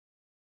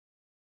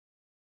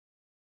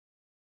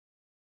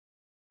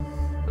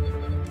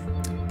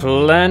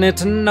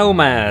Planet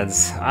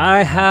Nomads.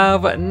 I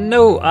have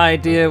no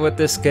idea what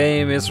this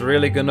game is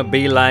really gonna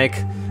be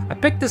like. I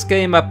picked this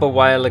game up a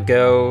while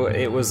ago.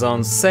 It was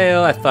on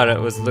sale. I thought it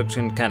was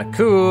looking kind of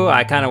cool.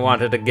 I kind of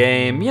wanted a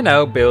game, you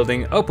know,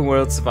 building open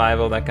world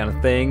survival, that kind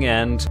of thing.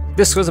 And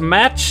this was a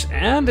match,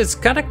 and it's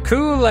kind of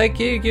cool.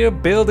 Like you're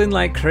building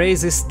like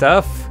crazy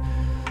stuff,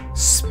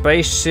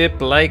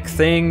 spaceship-like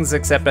things.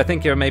 Except I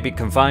think you're maybe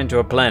confined to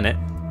a planet.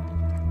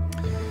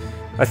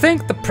 I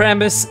think the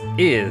premise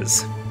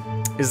is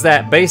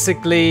that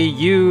basically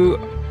you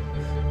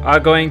are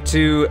going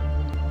to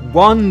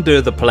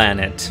wander the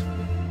planet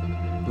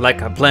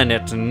like a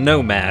planet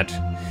nomad,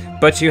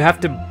 but you have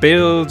to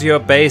build your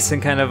base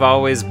and kind of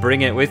always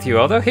bring it with you.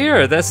 Although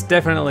here, that's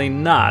definitely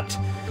not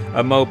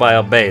a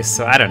mobile base,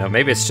 so I don't know,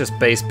 maybe it's just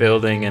base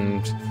building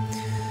and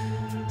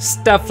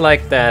stuff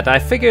like that. I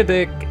figured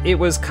it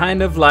was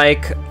kind of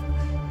like,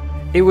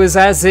 it was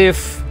as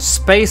if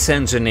space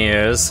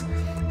engineers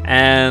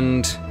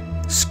and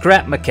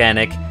scrap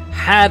mechanic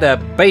had a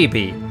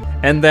baby,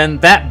 and then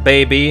that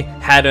baby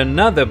had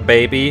another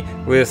baby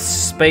with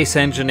space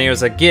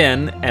engineers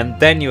again, and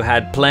then you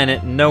had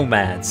planet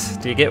nomads.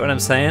 Do you get what I'm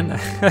saying?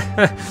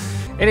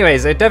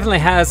 Anyways, it definitely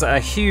has a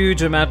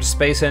huge amount of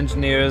space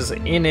engineers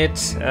in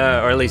it,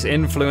 or at least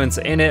influence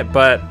in it,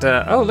 but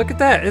oh, look at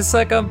that, it's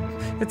like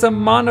it's a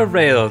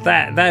monorail.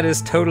 That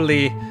is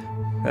totally,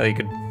 well, you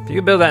could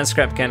build that in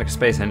scrap mechanic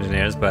space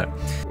engineers, but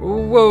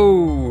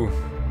whoa,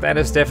 that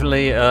is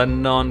definitely a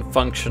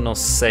non-functional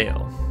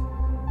sail.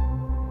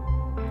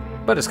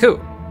 But it's cool.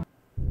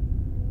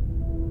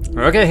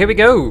 Okay, here we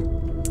go.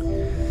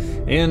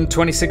 In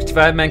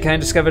 2065,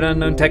 mankind discovered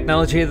unknown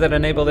technology that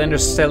enabled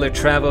interstellar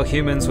travel.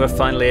 Humans were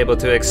finally able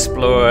to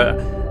explore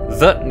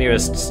the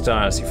nearest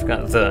stars. You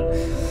forgot the.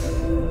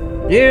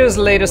 Years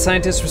later,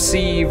 scientists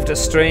received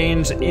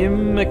strange,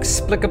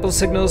 inexplicable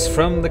signals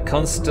from the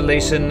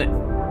constellation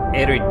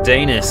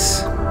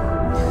Eridanus.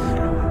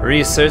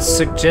 Research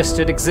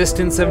suggested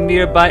existence of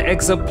nearby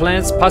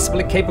exoplanets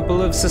possibly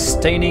capable of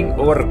sustaining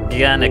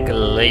organic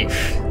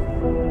life.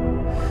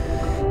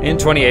 In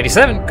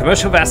 2087,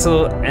 commercial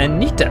vessel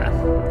Anita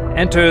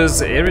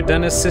enters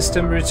Eridanus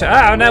system.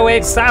 Oh no,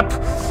 wait, stop!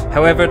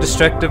 However,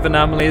 destructive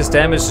anomalies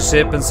damage the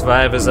ship and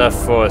survivors are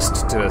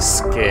forced to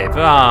escape.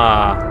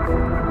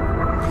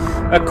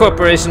 A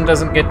corporation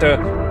doesn't get to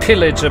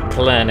pillage a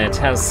planet.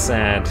 How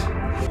sad.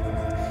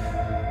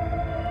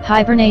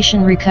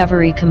 Hibernation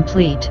recovery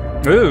complete.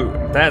 Ooh,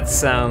 that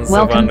sounds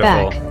Welcome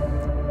wonderful. Back.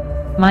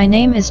 My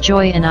name is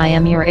Joy and I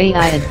am your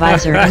AI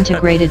advisor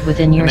integrated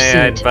within your An AI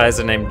suit.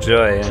 advisor named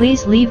Joy.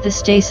 Please leave the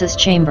stasis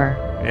chamber.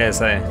 Yes,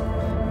 I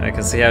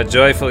can see how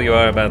joyful you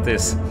are about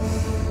this.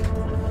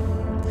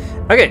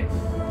 Okay.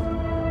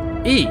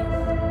 E.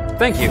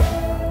 Thank you.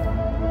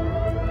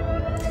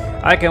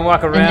 I can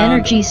walk around. An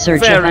energy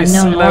surge of very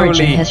unknown slowly.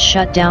 origin has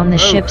shut down the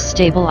ship's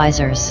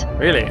stabilizers.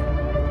 Really?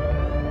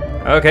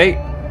 Okay.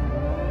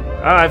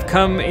 Oh, I've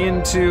come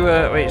into,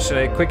 wait, should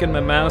I quicken my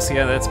mouse?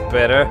 Yeah, that's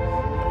better.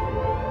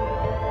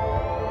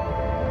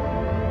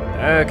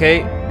 Okay,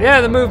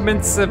 yeah, the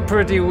movements are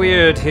pretty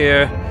weird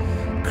here.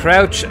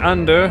 Crouch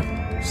under,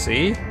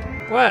 see?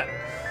 What?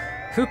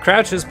 Who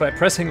crouches by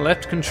pressing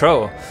left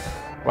control?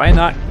 Why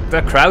not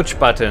the crouch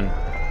button?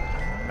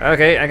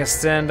 Okay, I can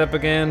stand up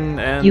again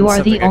and you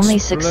are the something only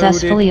exploded.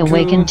 successfully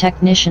awakened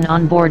technician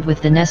on board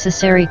with the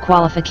necessary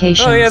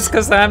qualifications. Oh yes,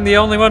 because I'm the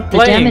only one The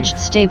playing. damaged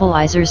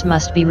stabilizers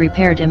must be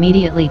repaired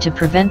immediately to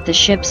prevent the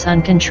ship's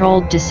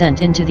uncontrolled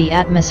descent into the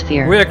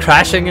atmosphere. We're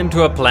crashing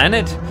into a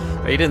planet?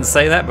 Oh, you didn't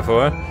say that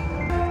before.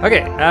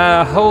 Okay,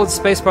 hold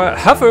spacebar.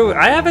 Hover.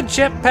 I have a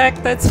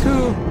jetpack. That's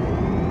cool.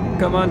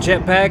 Come on,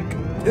 jetpack.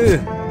 Ugh.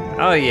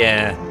 Oh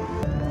yeah.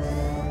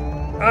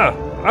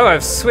 Oh,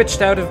 I've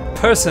switched out of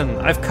person.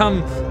 I've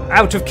come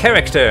out of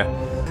character.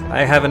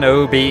 I have an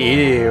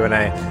OBE when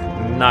I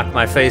knock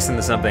my face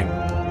into something.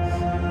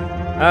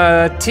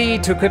 T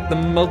to equip the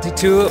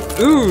multi-tool.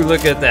 Ooh,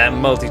 look at that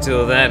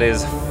multi-tool. That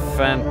is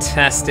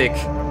fantastic.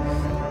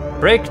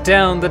 Break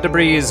down the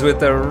debris with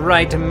the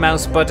right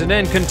mouse button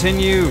and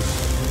continue.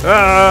 Did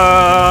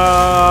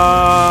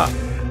I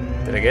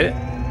get it?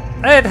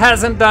 It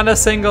hasn't done a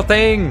single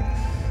thing.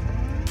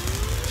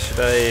 Should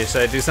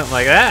I do something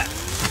like that?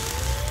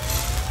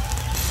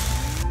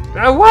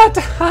 What?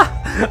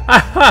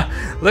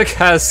 Look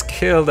how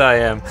skilled I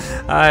am.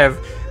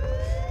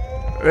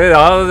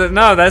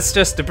 No, that's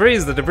just debris.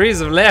 The debris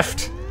have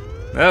left.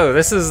 Oh,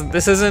 this isn't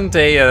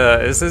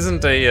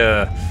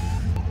a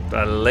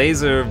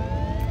laser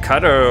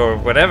cutter or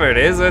whatever it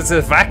is. It's a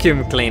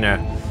vacuum cleaner.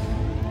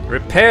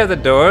 Repair the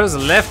doors.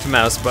 Left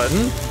mouse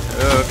button.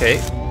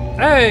 Okay.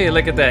 Hey,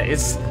 look at that.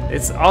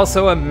 It's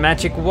also a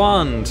magic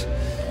wand.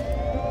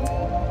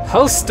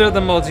 Holster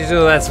the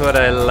multi-tool. That's what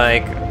I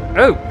like.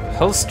 Oh.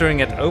 Holstering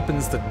it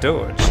opens the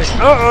door.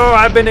 Oh,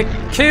 I've been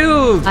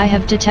killed! I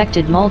have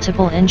detected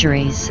multiple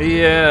injuries.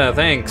 Yeah,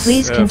 thanks.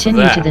 Please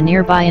continue to the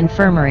nearby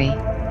infirmary.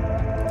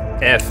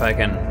 F, I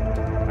can't.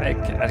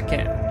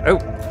 Oh,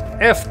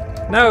 F.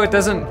 No, it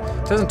doesn't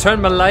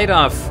turn my light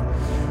off.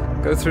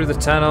 Go through the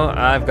tunnel.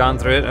 I've gone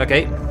through it.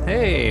 Okay.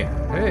 Hey,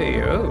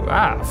 hey,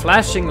 oh,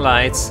 flashing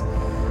lights.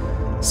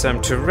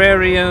 Some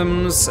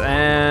terrariums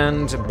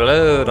and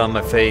blood on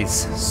my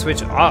face.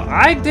 Switch. Oh,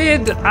 I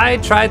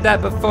tried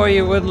that before,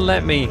 you wouldn't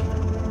let me.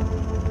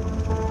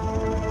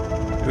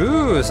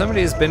 Ooh,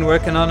 somebody's been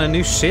working on a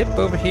new ship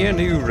over here,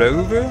 new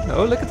rover.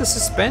 Oh, look at the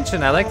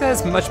suspension. I like that.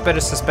 It's much better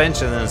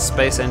suspension than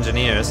Space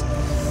Engineers.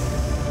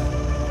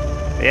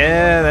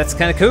 Yeah, that's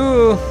kind of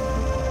cool.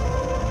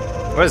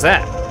 What is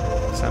that?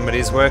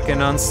 Somebody's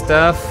working on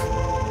stuff.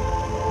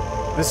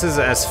 This is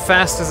as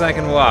fast as I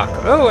can walk.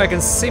 Oh, I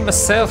can see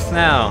myself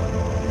now.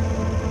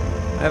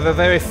 I have a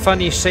very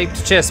funny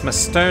shaped chest. My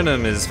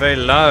sternum is very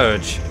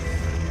large.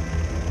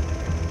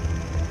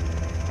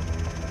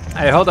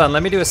 Hey, hold on,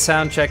 let me do a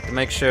sound check to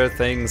make sure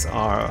things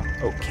are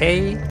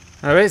okay.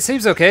 Alright,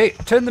 seems okay.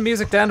 Turn the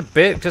music down a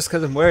bit just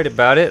because I'm worried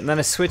about it, and then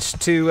I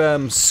switched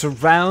to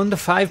Surround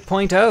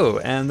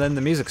 5.0, and then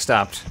the music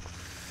stopped.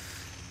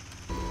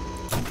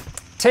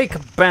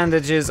 Take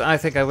bandages, I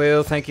think I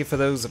will. Thank you for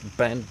those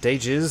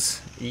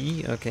bandages.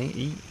 E, okay,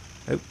 E.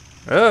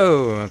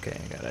 Oh, okay,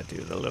 I gotta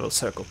do the little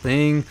circle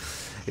thing.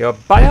 Your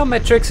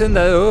biometrics in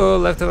the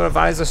left upper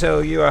visor show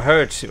you are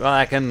hurt. Well,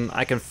 I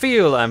can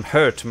feel I'm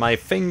hurt. My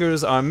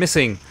fingers are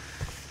missing.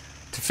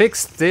 To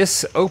fix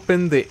this,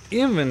 open the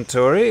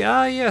inventory.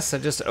 Ah, yes, I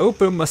just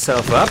open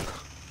myself up.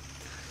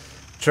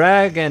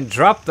 Drag and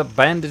drop the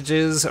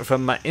bandages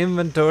from my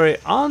inventory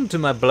onto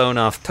my blown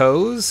off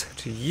toes.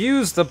 To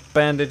use the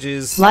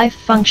bandages. Life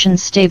function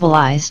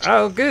stabilized.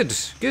 Oh, good,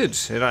 good.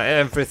 You know,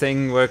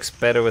 everything works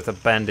better with a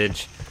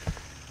bandage.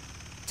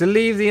 To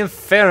leave the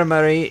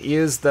infirmary,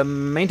 use the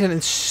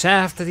maintenance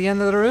shaft at the end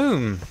of the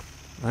room.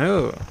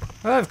 Oh,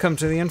 well, I've come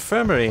to the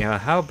infirmary.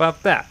 How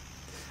about that?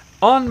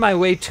 On my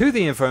way to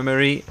the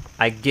infirmary,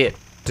 I get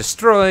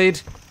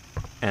destroyed,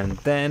 and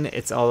then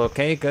it's all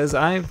okay because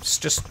I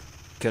just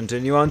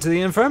continue on to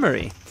the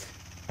infirmary.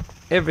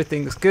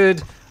 Everything's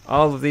good.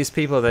 All of these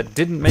people that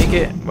didn't make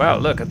it, wow,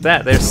 look at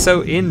that. They're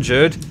so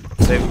injured.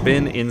 They've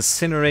been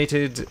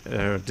incinerated,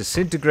 or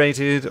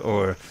disintegrated,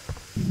 or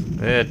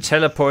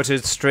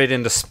teleported straight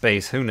into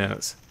space. Who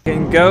knows?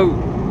 Can go.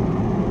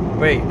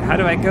 Wait, how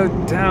do I go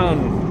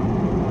down?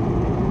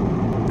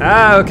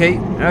 Ah, okay,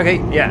 okay,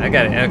 yeah, I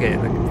got it. Okay,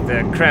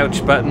 the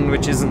crouch button,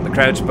 which isn't the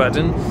crouch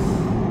button.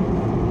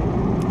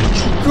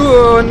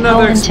 Ooh,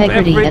 another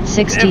integrity at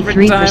 63%.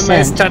 Every time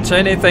I touch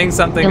anything,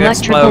 something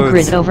Electrical explodes.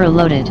 grid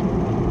overloaded.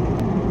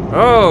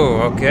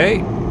 Oh, okay.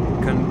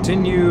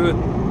 Continue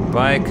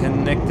by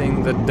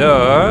connecting the door.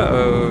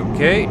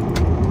 Okay.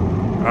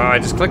 Oh, I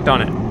just clicked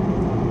on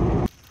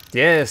it.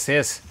 Yes,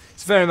 yes.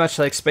 It's very much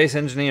like Space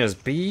Engineers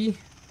B.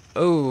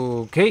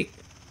 Okay.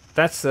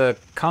 That's a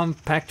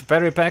compact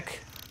battery pack.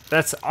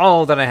 That's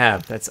all that I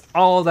have. That's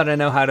all that I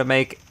know how to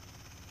make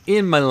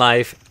in my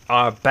life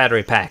are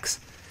battery packs.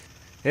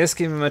 Yes,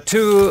 give me my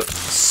tool.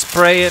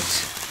 Spray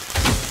it.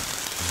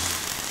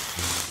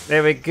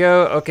 There we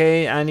go.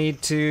 Okay, I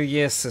need to,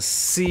 yes,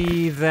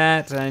 see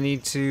that. I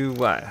need to,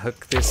 what,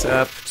 hook this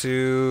up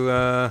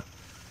to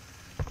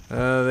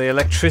the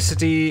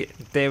electricity.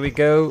 There we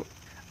go.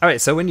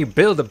 Alright, so when you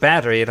build a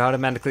battery, it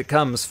automatically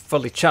comes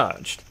fully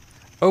charged.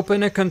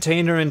 Open a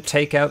container and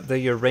take out the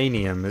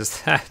uranium.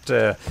 Is that,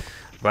 well,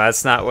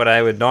 that's not what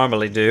I would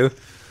normally do.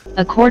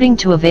 According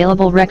to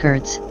available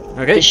records,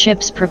 okay. The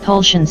ship's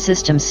propulsion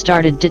system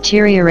started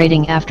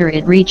deteriorating after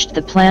it reached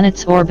the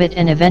planet's orbit,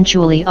 and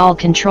eventually all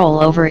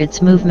control over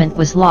its movement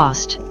was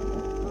lost.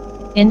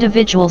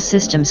 Individual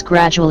systems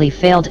gradually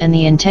failed and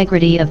the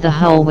integrity of the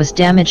hull was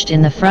damaged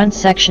in the front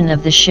section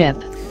of the ship.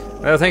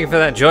 Well, thank you for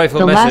that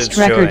joyful The message,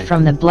 last record Joy.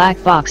 from the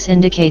black box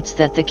indicates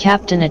that the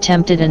captain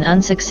attempted an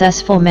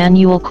unsuccessful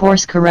manual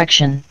course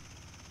correction.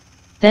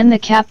 Then the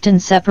captain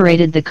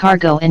separated the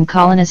cargo and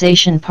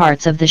colonization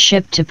parts of the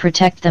ship to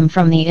protect them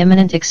from the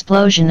imminent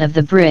explosion of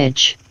the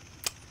bridge.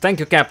 Thank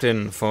you,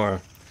 Captain,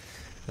 for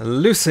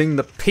loosing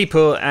the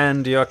people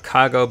and your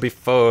cargo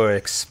before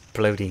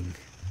exploding.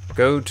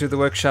 Go to the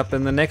workshop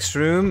in the next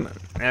room.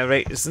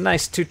 Alright, it's a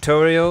nice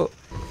tutorial.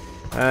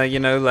 You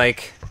know,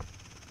 like,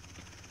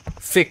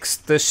 fix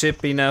the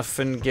ship enough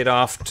and get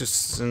off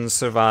to and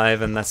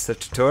survive, and that's the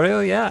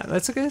tutorial. Yeah,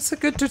 it's a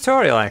good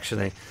tutorial,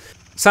 actually.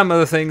 Some of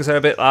the things are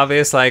a bit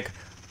obvious, like,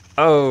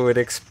 oh, it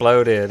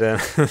exploded,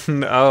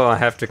 and oh, I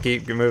have to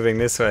keep moving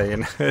this way, you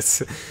know.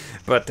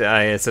 But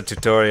it's a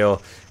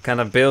tutorial kind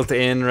of built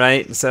in,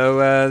 right?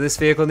 So this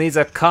vehicle needs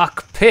a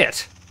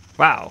cockpit.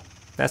 Wow,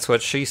 that's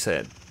what she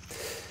said.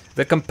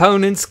 The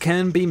components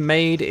can be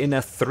made in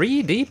a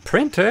 3D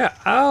printer.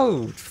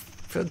 Oh,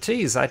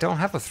 geez, I don't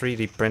have a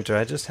 3D printer.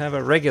 I just have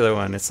a regular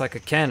one. It's like a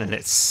Canon.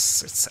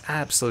 It's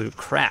absolute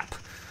crap.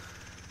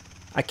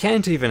 I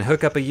can't even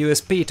hook up a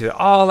USB to it.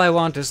 All I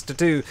want us to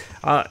do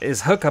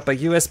is hook up a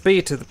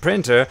USB to the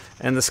printer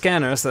and the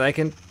scanner so that I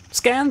can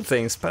scan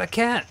things, but I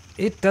can't.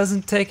 It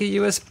doesn't take a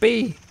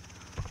USB.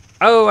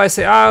 Oh, I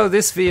see. Oh,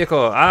 this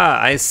vehicle.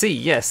 Ah, I see.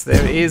 Yes,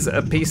 there is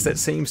a piece that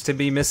seems to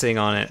be missing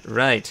on it.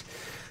 Right.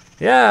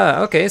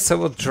 Yeah, okay, so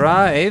we'll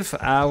drive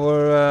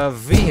our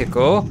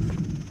vehicle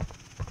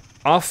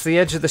off the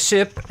edge of the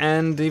ship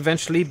and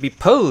eventually be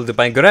pulled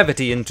by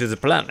gravity into the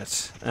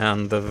planet.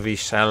 And we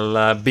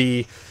shall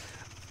be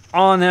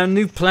on our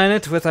new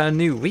planet with our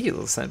new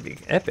wheels. That'd be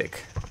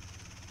epic.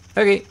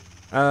 Okay,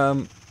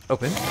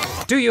 open.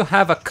 Do you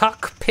have a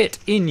cockpit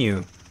in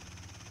you?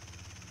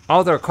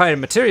 All the required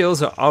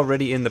materials are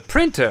already in the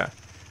printer.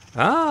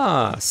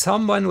 Ah,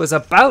 someone was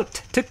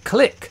about to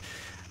click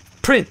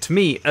print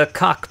me a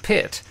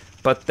cockpit,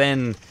 but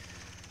then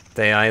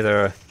they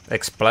either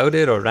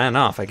exploded or ran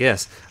off, I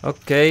guess.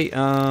 Okay,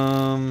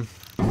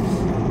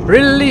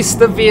 release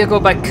the vehicle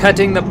by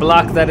cutting the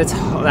block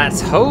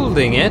that's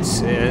holding it.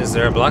 Is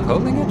there a block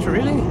holding it,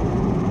 really?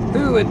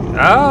 Who would...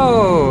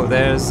 Oh,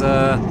 there's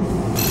a...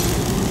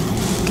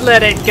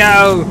 Let it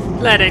go!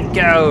 Let it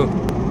go!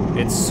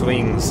 It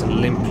swings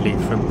limply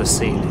from the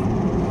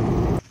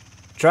ceiling.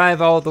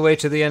 Drive all the way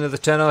to the end of the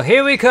tunnel.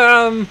 Here we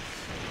come!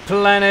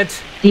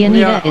 Planet. The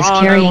Anita is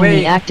carrying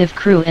the active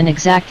crew and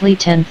exactly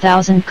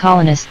 10,000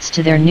 colonists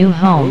to their new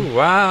home. Ooh,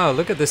 wow,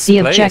 look at this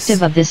The place.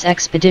 objective of this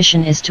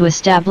expedition is to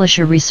establish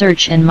a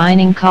research and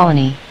mining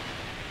colony.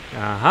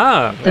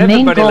 Aha, the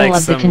main goal likes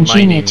of the some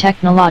Congenia mining.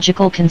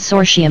 Technological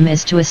Consortium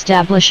is to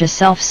establish a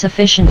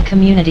self-sufficient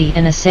community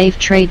and a safe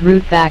trade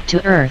route back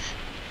to Earth.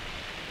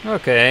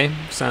 Okay,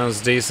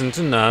 sounds decent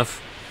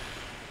enough.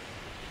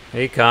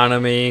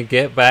 Economy,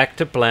 get back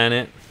to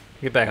planet,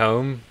 get back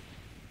home.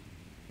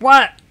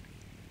 What?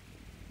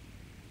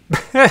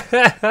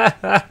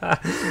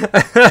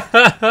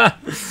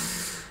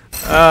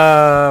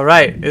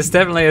 Right, it's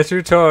definitely a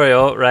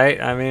tutorial,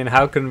 right? I mean,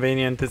 how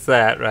convenient is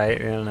that,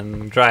 right?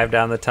 And drive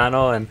down the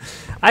tunnel, and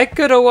I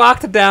could have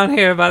walked down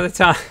here by the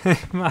time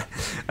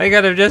I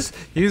could have just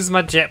used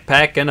my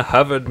jetpack and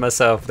hovered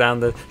myself down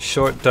the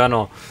short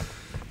tunnel.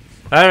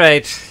 All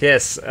right,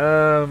 yes.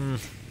 Oh,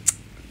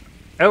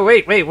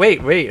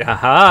 wait.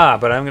 Aha,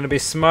 but I'm going to be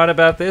smart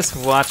about this.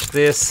 Watch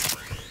this.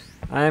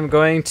 I'm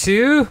going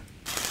to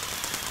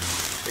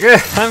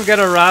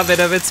rob it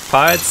of its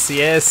parts,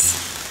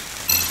 yes.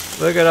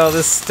 Look at all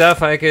this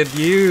stuff I could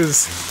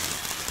use.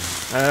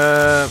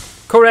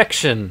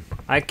 Correction.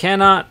 I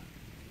cannot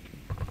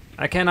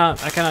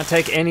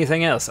take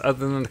anything else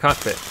other than the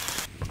cockpit.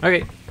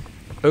 Okay.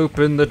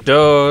 Open the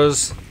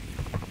doors.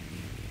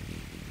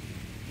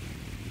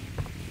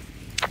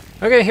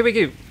 Okay, here we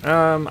go.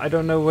 I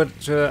don't know what,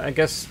 I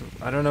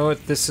don't know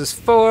what this is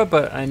for,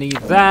 but I need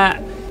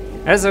that.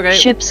 That's okay.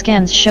 Ship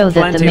scans show that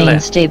Plenty the main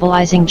left.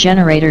 stabilizing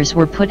generators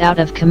were put out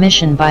of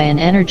commission by an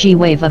energy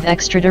wave of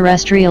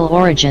extraterrestrial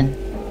origin.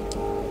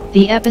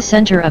 The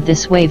epicenter of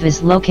this wave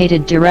is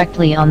located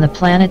directly on the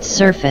planet's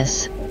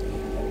surface.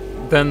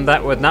 Then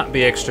that would not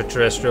be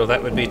extraterrestrial,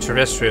 that would be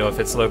terrestrial if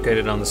it's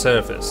located on the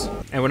surface.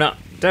 And we're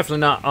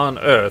definitely not on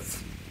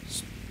Earth.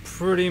 It's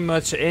pretty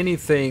much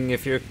anything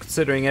if you're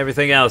considering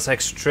everything else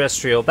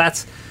extraterrestrial.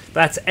 That's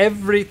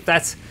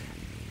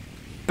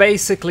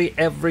basically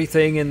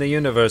everything in the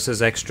universe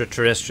is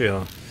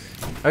extraterrestrial.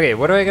 Okay,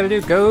 what do I gotta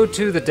do? Go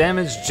to the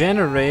damaged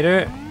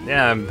generator.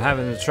 Yeah, I'm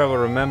having trouble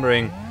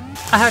remembering.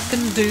 I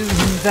can do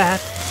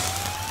that.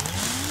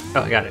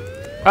 Oh, I got it.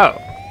 Oh,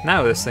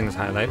 now this thing's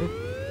highlighted.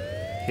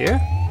 Here?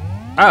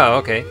 Oh,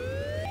 okay.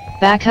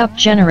 Backup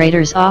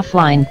generators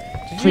offline.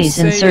 Please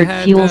say you insert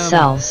had, fuel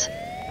cells.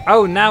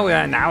 Oh, now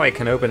I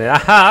can open it.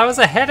 Aha, I was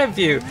ahead of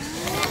you.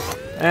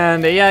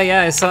 And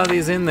yeah, I saw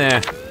these in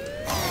there.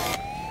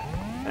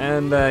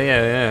 And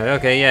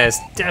okay, it's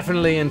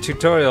definitely in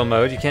tutorial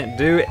mode. You can't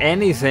do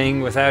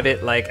anything without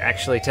it like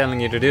actually telling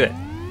you to do it.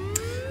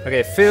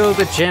 Okay, fill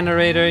the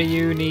generator.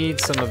 You need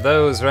some of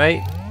those,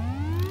 right?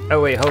 Oh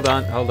wait, hold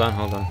on.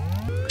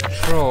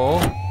 Control.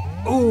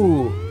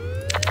 Ooh,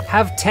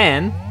 have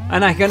 10,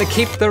 and I'm gonna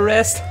keep the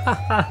rest.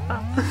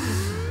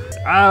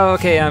 Oh,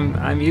 okay.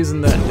 I'm using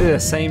the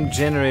same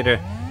generator.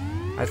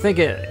 I think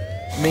it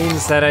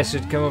means that I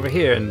should come over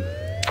here and.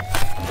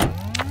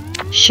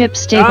 Ship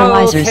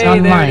stabilizers okay,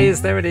 online.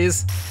 There it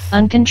is.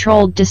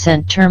 Uncontrolled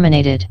descent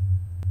terminated.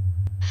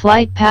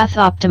 Flight path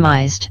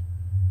optimized.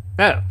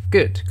 Oh,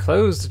 good.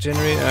 Close the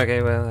generator.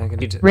 Okay, well, I can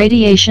need to...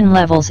 Radiation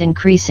levels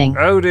increasing.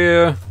 Oh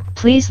dear.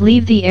 Please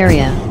leave the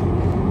area.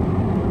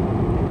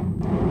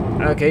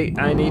 Okay,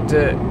 I need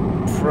to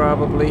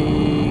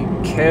probably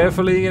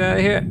carefully get out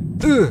of here.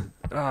 Ugh.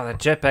 Oh, that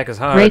jetpack is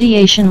hard.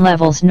 Radiation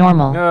levels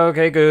normal.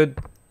 Okay, good.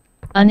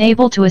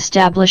 Unable to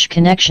establish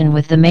connection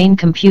with the main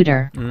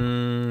computer.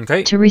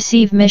 Okay. To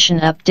receive mission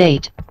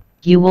update,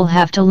 you will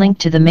have to link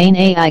to the main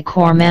AI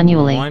core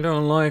manually. I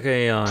don't like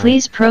AI.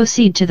 Please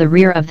proceed to the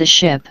rear of the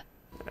ship.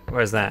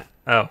 Where's that?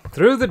 Oh,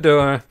 through the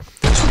door.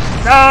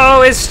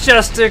 Oh, it's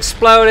just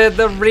exploded.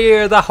 The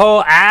rear, the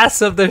whole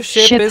ass of the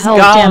ship is hull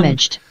gone.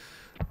 damaged.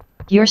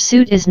 Your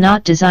suit is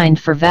not designed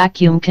for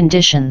vacuum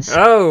conditions.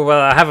 Oh,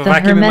 well, I have a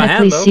vacuum in my hand, The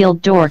hermetically though.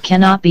 sealed door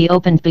cannot be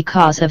opened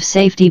because of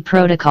safety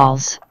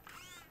protocols.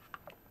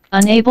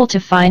 Unable to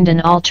find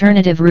an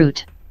alternative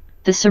route.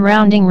 The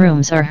surrounding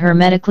rooms are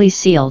hermetically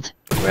sealed.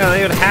 Well,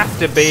 they would have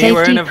to be.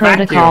 We're in Safety a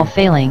protocol vacuum.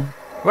 failing.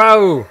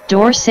 Whoa.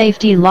 Door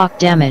safety lock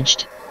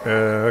damaged.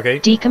 Okay.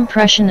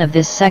 Decompression of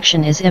this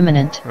section is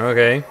imminent.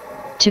 Okay.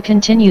 To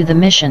continue the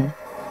mission,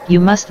 You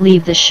must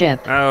leave the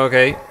ship. Oh,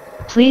 okay.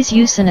 Please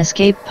use an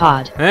escape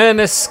pod. An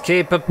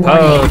escape pod.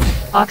 Warning.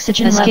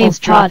 Oxygen levels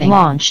pod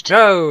launched.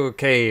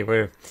 Okay,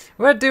 we're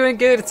doing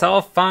good. It's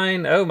all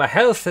fine. Oh, my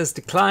health has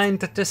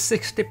declined to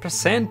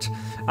 60%.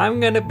 I'm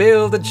gonna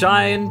build a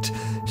giant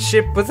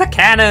ship with a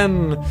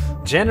cannon.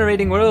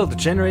 Generating world,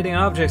 generating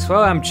objects.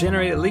 Well, I'm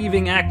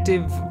leaving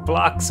active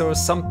blocks or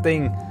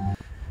something.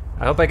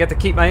 I hope I get to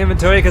keep my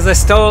inventory because I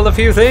stole a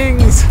few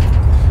things.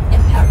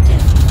 Impacted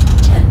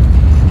 10.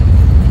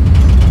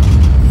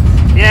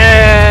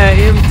 Yeah,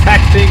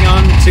 impacting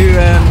onto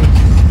an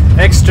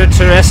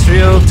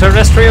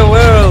terrestrial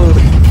world.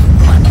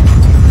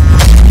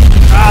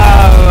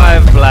 Oh,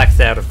 I've blacked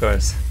out, of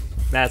course.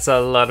 That's a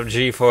lot of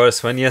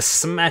G-force when you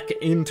smack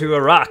into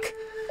a rock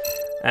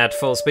at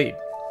full speed.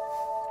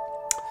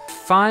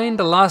 Find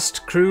a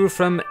lost crew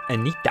from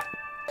Anita.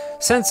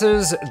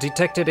 Sensors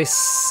detected a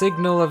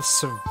signal of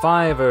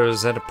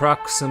survivors at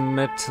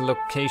approximate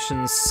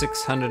location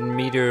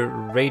 600-meter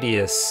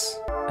radius.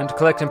 And to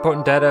collect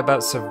important data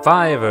about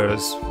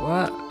survivors.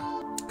 What?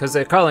 Because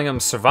they're calling them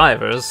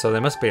survivors, so they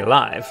must be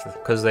alive.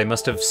 Because they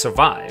must have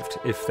survived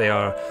if they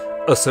are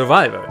a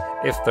survivor.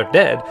 If they're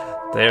dead,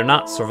 they're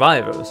not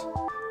survivors.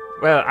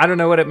 Well, I don't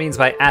know what it means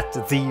by at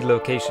the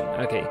location.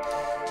 Okay.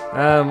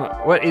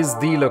 What is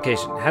the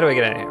location? How do I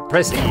get out of here?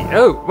 Press E.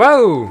 Oh,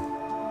 whoa!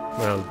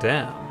 Well,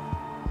 damn.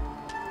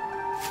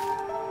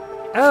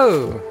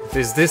 Oh,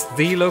 is this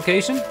the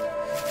location?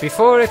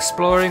 Before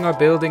exploring or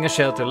building a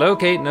shelter,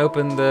 locate and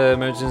open the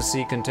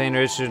emergency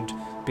container. It should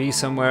be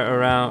somewhere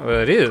around. Well,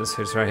 it is.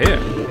 It's right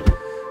here.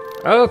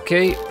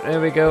 Okay,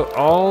 there we go.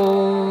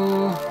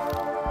 Oh,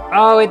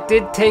 it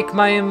did take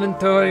my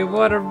inventory.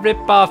 What a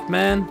rip-off,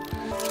 man.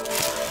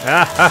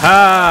 Ah ha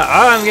ha!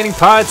 Oh, I'm getting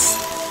parts.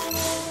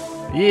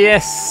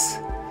 Yes.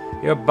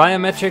 Your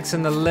biometrics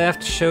in the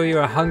left show you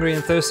are hungry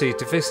and thirsty.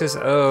 To fix this,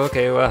 oh,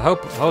 okay. Well,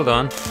 hold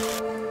on.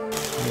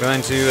 I'm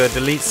going to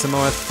delete some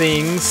more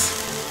things.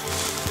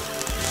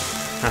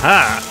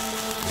 Haha!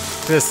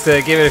 Just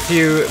give it a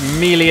few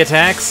melee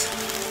attacks.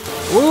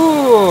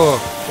 Ooh!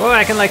 Oh,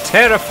 I can like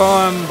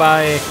terraform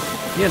by,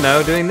 you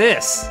know, doing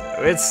this.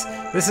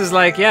 This is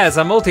like, yeah, it's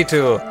a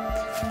multi-tool.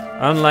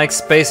 Unlike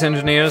space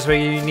engineers where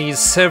you need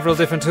several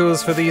different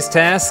tools for these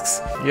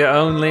tasks, you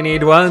only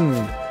need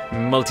one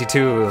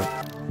multi-tool.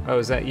 Oh,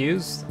 is that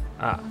used?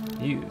 Ah,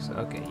 use.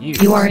 Okay,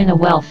 use. You are in a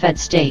well-fed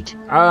state.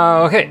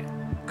 Okay.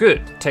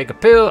 Good. Take a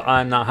pill.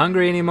 I'm not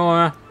hungry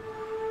anymore.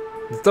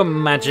 The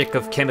magic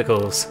of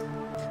chemicals.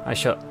 I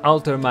shall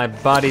alter my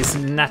body's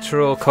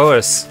natural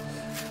course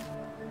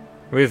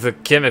with the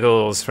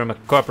chemicals from a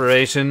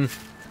corporation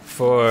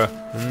for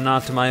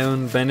not my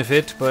own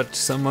benefit, but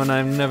someone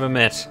I've never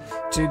met.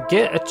 To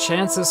get a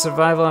chance of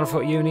survival on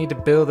foot, you need to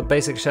build a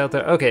basic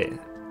shelter. Okay,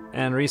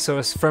 and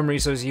resource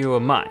you will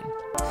mine.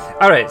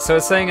 Alright, so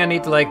it's saying I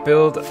need to like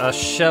build a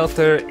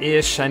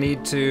shelter-ish. I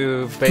need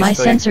to basically... My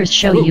sensors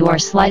show you are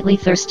slightly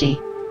thirsty.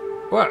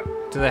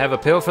 What? Do they have a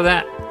pill for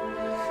that?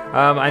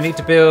 I need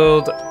to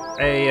build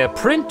a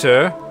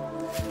printer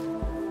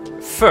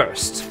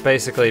first,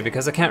 basically,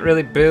 because I can't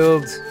really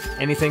build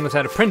anything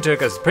without a printer,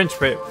 because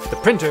the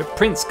printer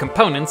prints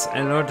components,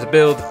 and in order to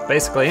build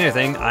basically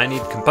anything, I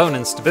need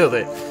components to build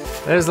it.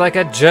 There's like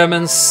a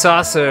German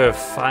saucer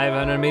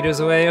 500 meters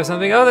away or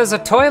something. Oh, there's a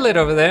toilet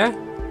over there.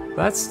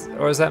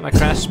 Or is that my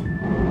crash?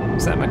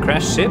 Is that my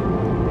crash ship?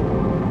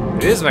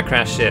 It is my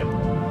crash ship.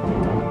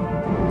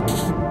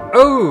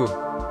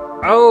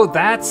 Oh,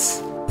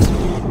 that's...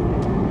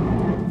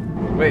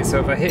 Wait, so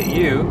if I hit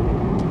you...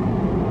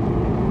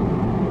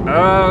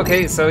 Oh,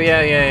 okay, so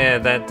yeah,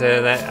 that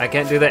I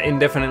can't do that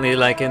indefinitely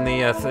like in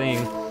the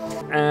thing.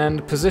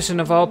 And position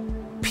of all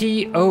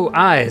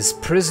POIs,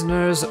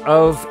 prisoners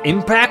of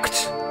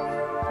impact?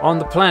 On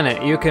the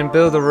planet, you can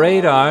build a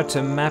radar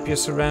to map your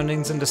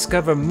surroundings and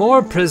discover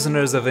more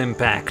prisoners of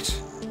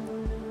impact.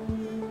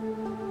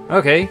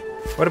 Okay,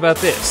 what about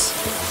this?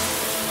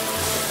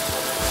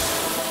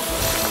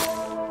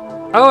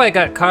 Oh, I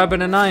got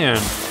carbon and iron.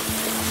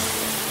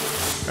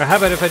 Or how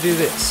about if I do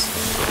this?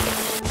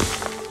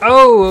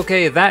 Oh,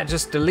 okay, that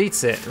just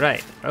deletes it,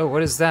 right. Oh,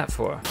 what is that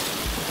for?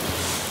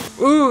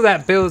 Ooh,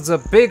 that builds a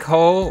big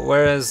hole,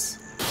 whereas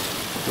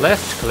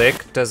left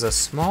click does a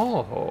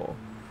small hole.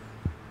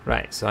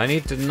 Right, so I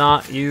need to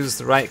not use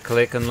the right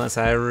click unless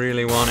I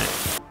really want it.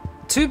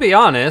 To be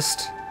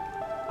honest,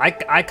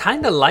 I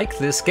kind of like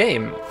this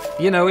game.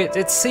 You know,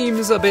 it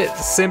seems a bit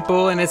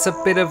simple and it's a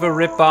bit of a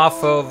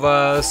rip-off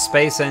of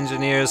Space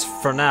Engineers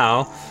for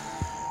now.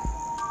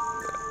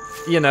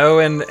 You know,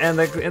 and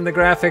the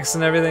graphics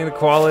and everything, the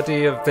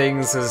quality of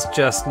things is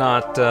just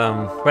not,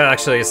 well,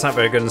 actually, it's not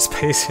very good in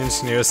Space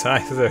Engineers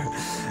either.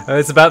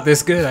 It's about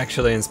this good,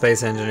 actually, in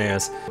Space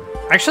Engineers.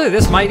 Actually,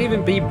 this might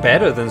even be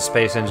better than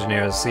Space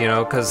Engineers, you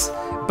know,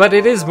 but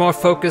it is more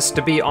focused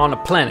to be on a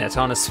planet,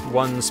 on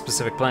one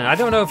specific planet. I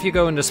don't know if you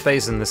go into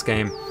space in this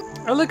game.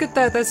 Oh, look at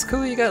that, that's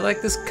cool. You got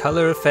like this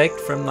color effect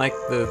from like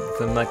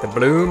the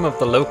bloom of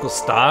the local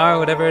star,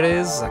 whatever it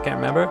is. I can't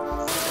remember.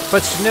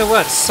 But you know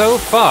what? So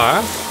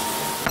far,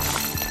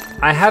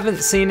 I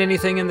haven't seen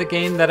anything in the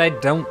game that I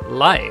don't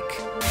like.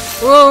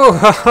 Whoa!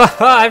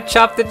 I've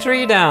chopped the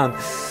tree down.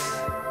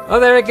 Oh,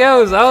 there it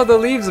goes. Oh, the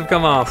leaves have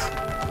come off.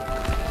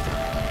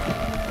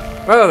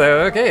 Oh,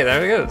 there. Okay,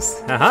 there it goes.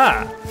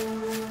 Haha.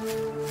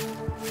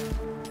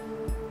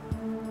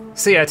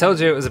 See, I told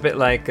you it was a bit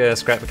like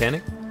Scrap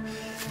Mechanic.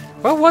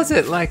 What was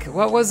it like?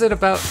 What was it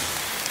about?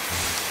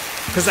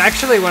 Because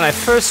actually, when I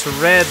first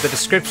read the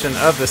description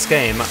of this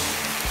game,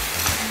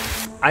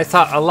 I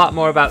thought a lot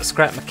more about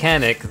Scrap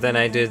Mechanic than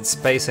I did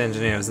Space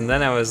Engineers, and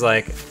then I was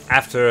like,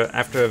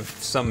 after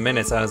some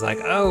minutes, I was like,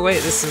 oh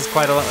wait, this is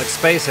quite a lot like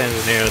Space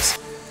Engineers.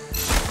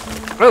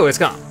 Oh, it's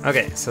gone.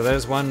 Okay, so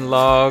there's one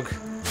log.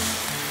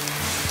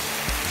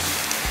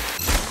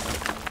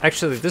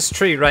 Actually, this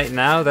tree right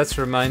now, that's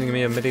reminding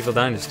me of Medieval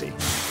Dynasty.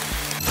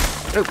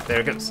 Oh,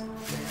 there it goes.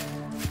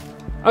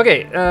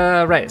 Okay,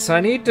 right, so I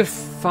need to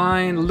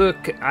I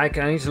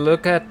need to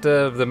look at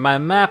my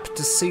map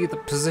to see the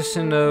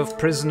position of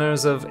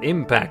prisoners of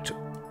impact.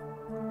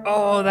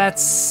 Oh,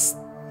 that's...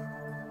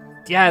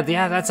 Yeah,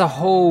 that's a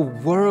whole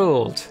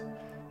world.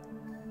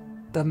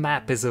 The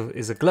map is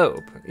a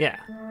globe, yeah.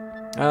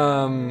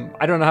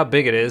 I don't know how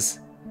big it is.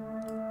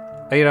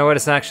 You know what,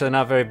 it's actually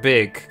not very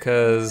big,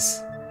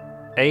 because...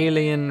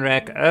 Alien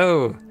wreck,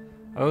 oh,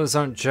 those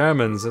aren't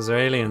Germans, those are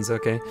aliens,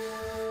 okay.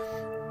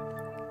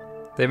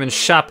 They've been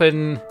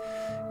shopping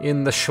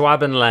in the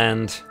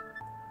Schwabenland.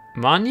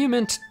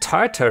 Monument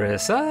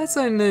Tartarus, oh, that's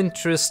an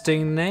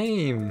interesting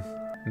name.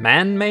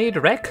 Man-made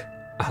wreck?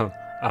 Oh,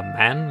 a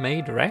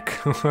man-made wreck?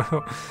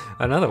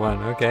 Another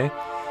one, okay.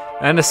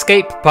 An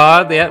escape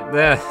pod,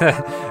 yeah,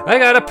 I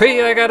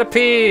gotta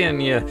pee,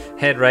 and you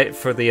head right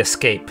for the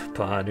escape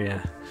pod,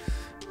 yeah.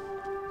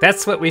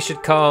 That's what we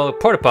should call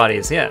porta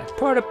potties, yeah.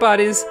 Porta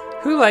potties,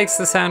 who likes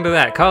the sound of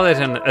that? Call it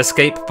an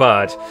escape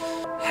pod.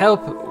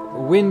 Help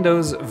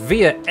Windows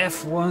via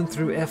F1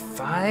 through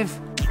F5?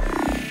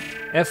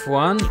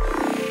 F1?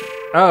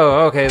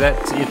 Oh, okay,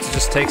 it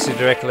just takes you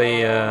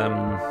directly,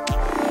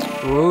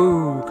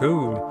 ooh,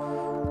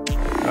 cool.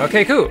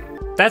 Okay, cool.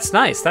 That's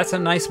nice, that's a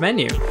nice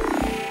menu.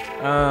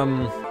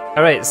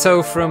 Alright,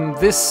 so from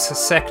this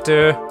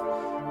sector,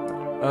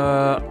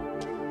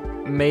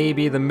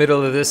 maybe the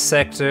middle of this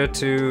sector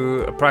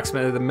to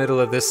approximately the middle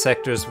of this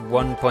sector is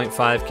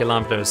 1.5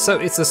 kilometers. So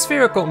it's a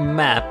spherical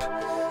map.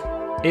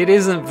 It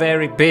isn't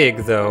very big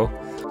though,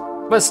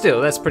 but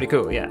still, that's pretty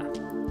cool, yeah.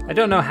 I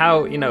don't know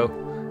how,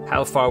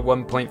 how far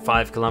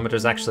 1.5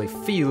 kilometers actually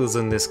feels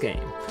in this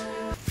game.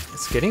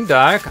 It's getting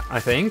dark, I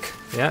think.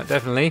 Yeah,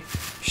 definitely.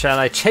 Shall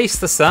I chase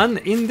the sun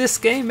in this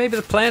game? Maybe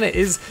the planet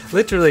is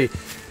literally,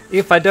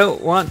 if I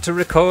don't want to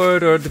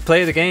record or to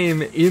play the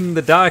game in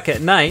the dark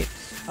at night,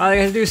 all I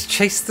gotta do is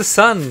chase the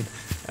sun.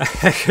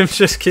 I can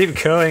just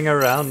keep going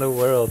around the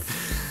world.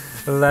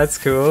 That's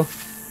cool.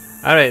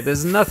 Alright,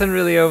 there's nothing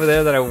really over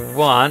there that I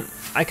want.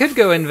 I could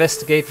go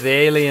investigate the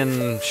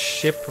alien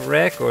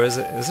shipwreck, or is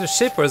it a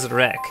ship or is it a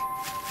wreck?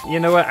 You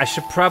know what, I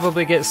should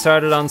probably get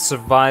started on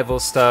survival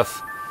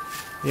stuff.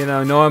 You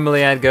know,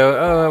 normally I'd go,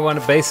 oh, I want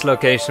a base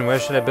location, where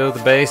should I build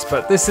the base?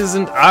 But this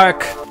isn't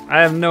Ark. I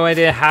have no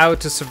idea how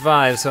to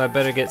survive, so I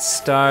better get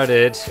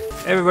started.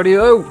 Everybody,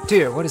 oh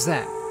dear, what is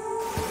that?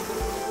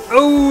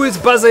 Oh, it's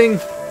buzzing!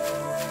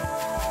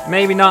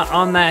 Maybe not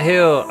on that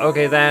hill.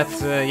 Okay, that,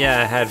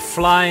 yeah, had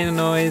flying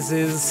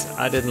noises.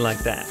 I didn't like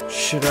that.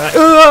 Should I?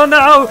 Oh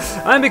no!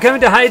 I'm becoming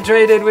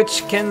dehydrated,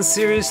 which can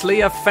seriously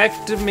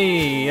affect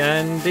me.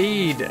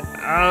 Indeed.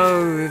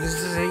 Oh,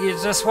 you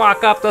just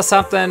walk up to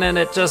something and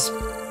it just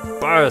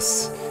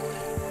bursts.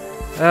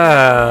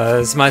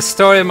 It's my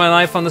story of my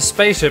life on the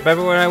spaceship.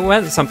 Everywhere I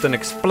went, something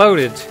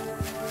exploded.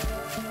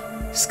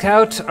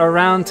 Scout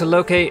around to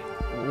locate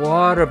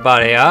water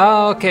body.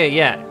 Oh, okay,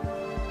 yeah.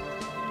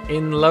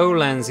 In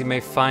lowlands, you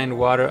may find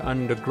water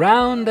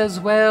underground as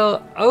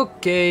well.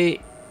 Okay,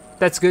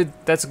 that's good.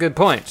 That's a good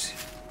point.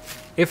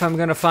 If I'm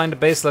gonna find a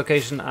base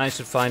location, I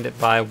should find it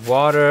by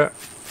water.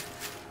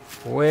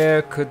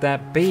 Where could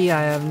that be?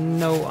 I have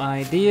no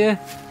idea.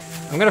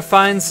 I'm gonna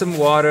find some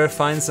water,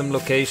 find some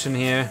location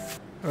here.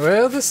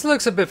 Well, this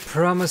looks a bit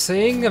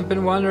promising. I've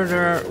been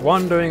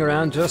wandering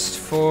around just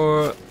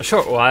for a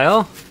short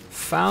while.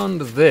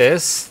 Found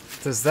this.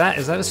 Is that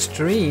a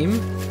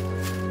stream?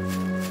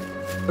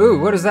 Ooh,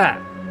 what is that?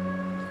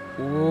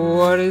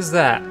 What is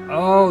that?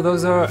 Oh,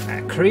 those are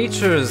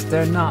creatures.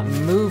 They're not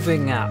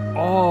moving at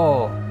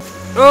all.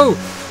 Oh,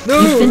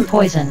 no! You've been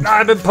poisoned.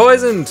 I've been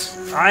poisoned,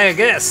 I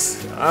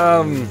guess.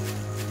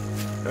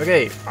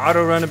 Okay,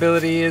 auto run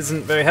ability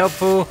isn't very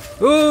helpful.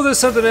 Oh, there's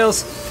something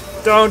else.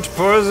 Don't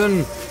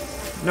poison.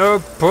 No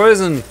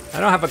poison.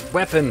 I don't have a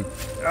weapon.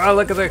 Oh,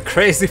 look at the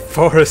crazy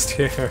forest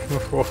here.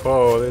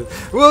 Whoa.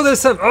 Whoa, there's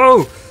some.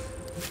 Oh!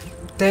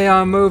 They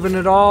aren't moving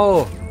at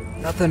all.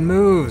 Nothing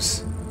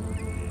moves.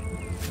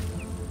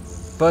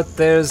 But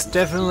there's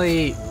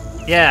definitely,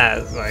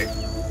 yeah, like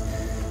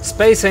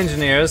Space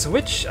Engineers,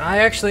 which I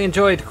actually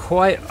enjoyed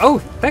quite.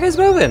 Oh, that guy's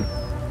moving.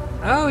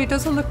 Oh, he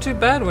doesn't look too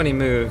bad when he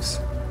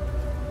moves.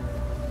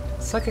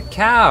 It's like a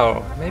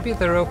cow. Maybe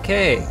they're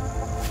okay.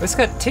 It's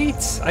got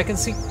teats. I can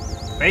see.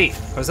 Wait,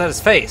 or is that his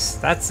face?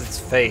 That's its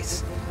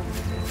face.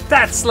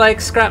 That's like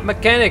Scrap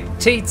Mechanic,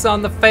 teats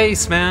on the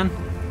face, man.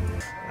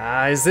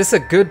 Is this a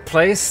good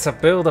place to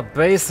build a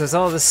base? There's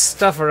all this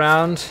stuff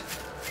around.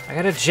 I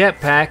got a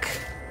jetpack.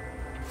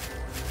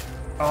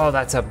 Oh,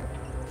 that's a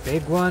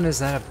big one? Is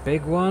that a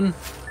big one?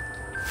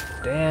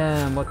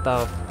 Damn, what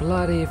the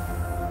bloody...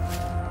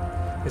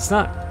 It's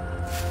not...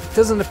 It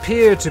doesn't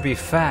appear to be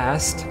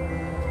fast.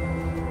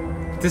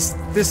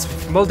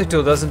 This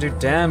multi-tool doesn't do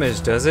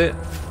damage, does it?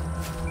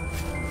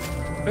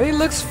 But he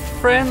looks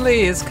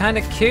friendly, it's kind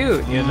of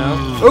cute, you know?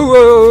 Oh,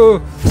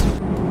 whoa!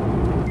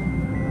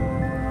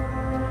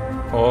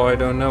 Oh, I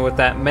don't know what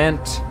that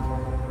meant,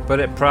 but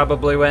it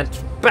probably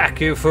went,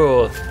 back you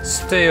fool,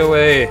 stay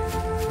away,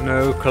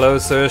 no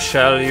closer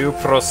shall you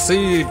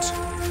proceed.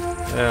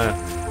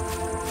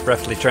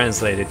 Roughly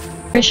translated.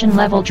 Nutrition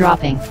level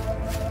dropping.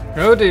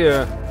 Oh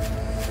dear.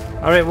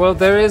 Alright, well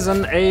there is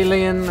an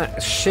alien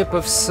ship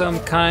of some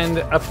kind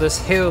up this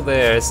hill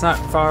there. It's not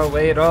far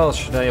away at all.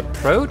 Should I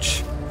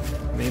approach?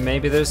 I mean,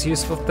 maybe there's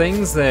useful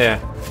things there.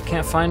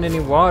 Can't find any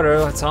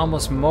water. It's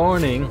almost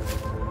morning.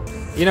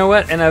 You know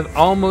what? And I've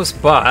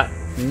almost bought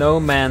No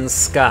Man's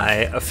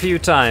Sky a few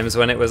times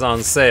when it was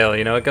on sale.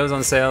 You know, it goes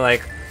on sale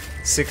like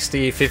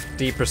 60,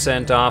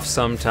 50% off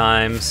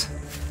sometimes.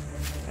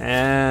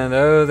 And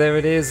oh, there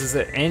it is. Is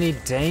there any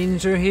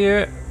danger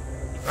here?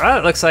 Oh,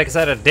 it looks like it's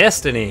out of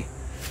Destiny.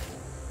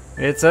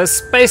 It's a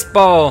space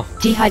ball.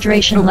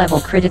 Dehydration level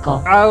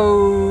critical.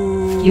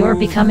 Oh. You're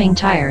becoming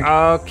tired.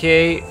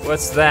 Okay,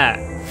 what's that?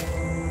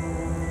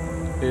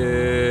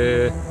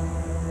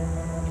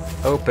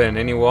 Open.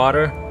 Any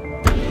water?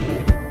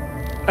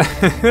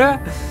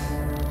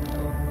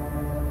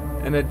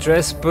 An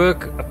address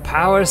book, a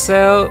power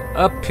cell,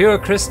 a pure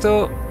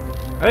crystal.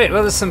 Alright,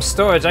 well there's some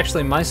storage.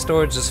 Actually, my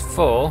storage is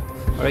full.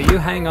 Alright, you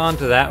hang on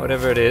to that,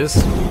 whatever it is.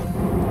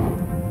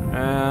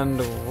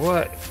 And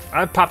what?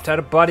 I popped out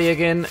of body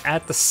again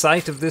at the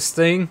sight of this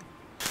thing.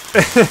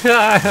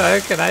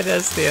 Can I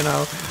just, you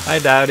know, I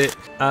doubt it.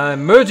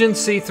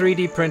 Emergency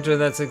 3D printer,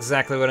 that's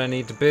exactly what I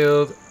need to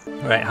build.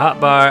 Alright,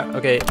 hotbar,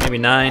 okay, maybe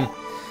 9.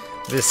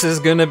 This is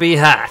gonna be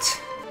hot.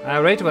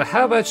 Alright, well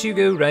how about you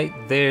go right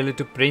there,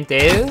 little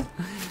printer?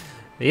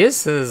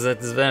 Yes,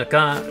 that's very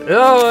kind.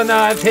 Oh no,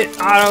 I've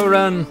hit auto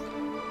run.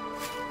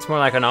 It's more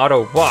like an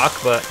auto walk,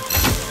 but...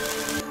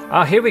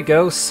 Oh, here we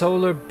go,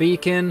 solar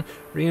beacon,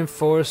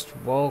 reinforced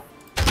wall.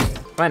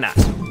 Why not?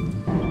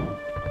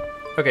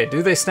 Okay,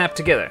 do they snap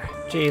together?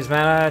 Jeez,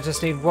 man, I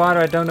just need water.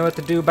 I don't know what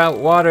to do about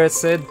water. It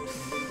said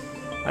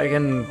I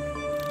can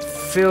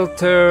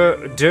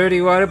filter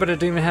dirty water, but I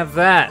don't even have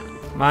that.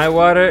 My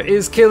water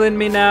is killing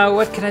me now.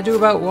 What can I do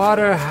about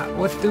water?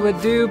 What do I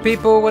do,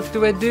 people? What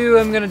do I do?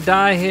 I'm gonna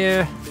die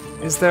here.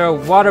 Is there a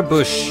water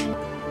bush?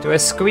 Do I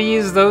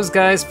squeeze those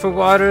guys for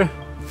water?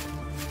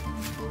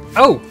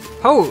 Oh!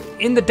 Oh!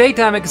 In the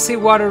daytime I can see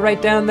water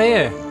right down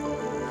there.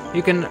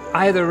 You can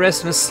either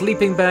rest in a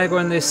sleeping bag or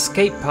in the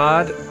escape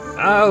pod.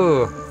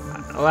 Oh!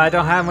 Well, I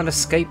don't have an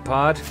escape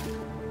pod.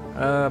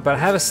 But I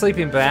have a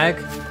sleeping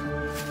bag.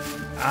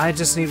 I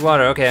just need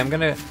water. Okay, I'm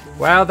gonna...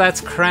 While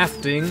that's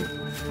crafting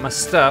my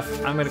stuff,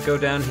 I'm gonna go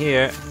down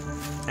here.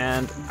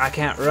 And I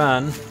can't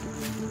run.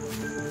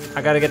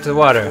 I gotta get to the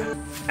water.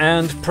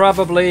 And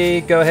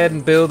probably go ahead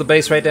and build a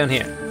base right down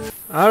here.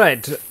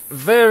 Alright,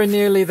 very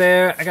nearly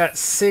there. I got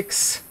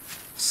 6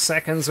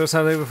 seconds or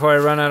something before I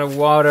run out of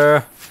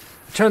water.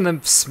 I turned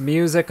the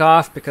music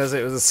off because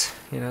it was,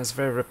 you know, it's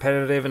very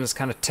repetitive and it's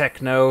kind of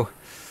techno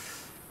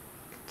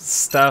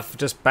stuff,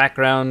 just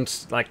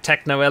background, like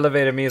techno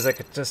elevator music.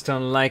 I just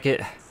don't like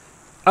it.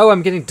 Oh,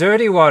 I'm getting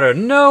dirty water.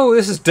 No,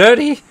 this is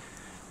dirty.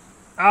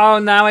 Oh,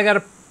 now I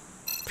gotta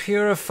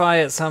purify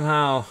it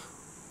somehow.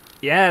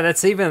 Yeah,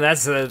 even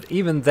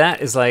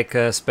that is like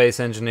Space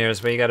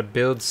Engineers, where you gotta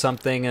build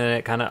something and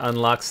it kind of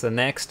unlocks the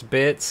next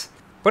bits.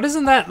 But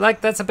isn't that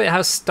like, that's a bit how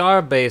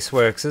Starbase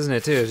works, isn't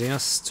it too? You know,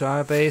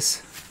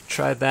 Starbase?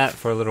 Tried that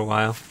for a little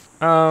while.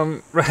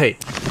 Right.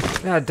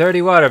 Yeah,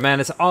 dirty water, man.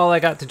 It's all I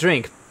got to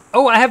drink.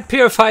 Oh, I have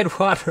purified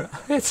water.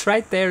 It's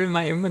right there in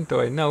my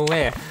inventory. No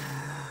way.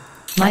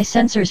 My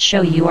sensors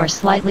show you are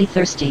slightly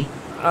thirsty.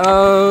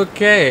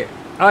 Okay.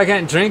 Oh, I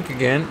can't drink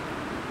again.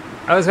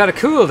 Oh, it's got a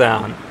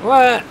cooldown.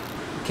 What?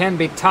 Can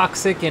be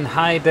toxic in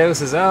high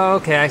doses. Oh,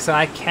 okay. So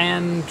I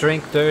can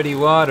drink dirty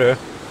water.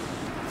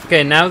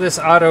 Okay, now this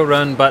auto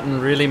run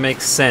button really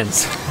makes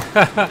sense.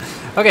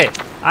 Okay,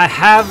 I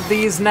have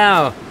these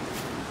now.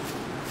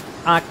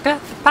 I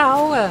got the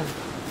power.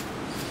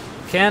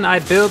 Can I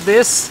build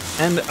this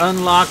and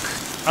unlock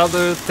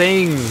other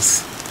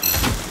things?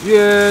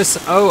 Yes.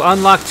 Oh,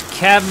 unlocked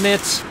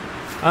cabinet.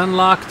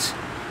 Unlocked.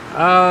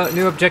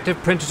 New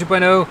objective, printer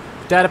 2.0,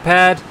 data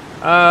pad.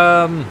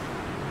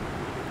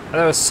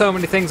 There were so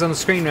many things on the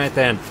screen right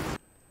then.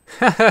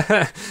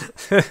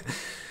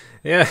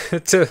 Yeah,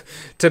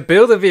 to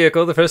build a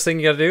vehicle, the first thing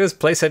you gotta do is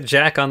place a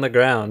jack on the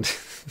ground.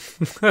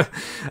 I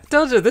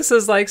told you, this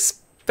is like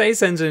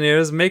Space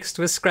Engineers mixed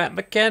with Scrap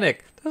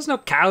Mechanic. There's no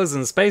cows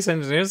in Space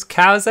Engineers,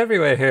 cows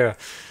everywhere here.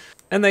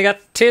 And they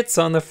got tits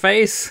on the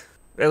face.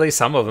 At least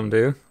some of them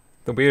do.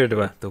 The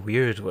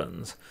weird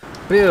ones.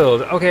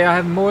 Build. Okay, I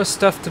have more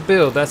stuff to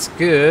build. That's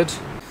good.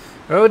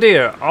 Oh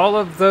dear, all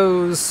of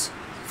those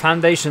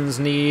foundations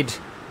need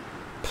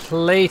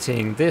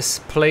plating. This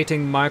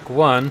plating Mark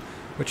 1,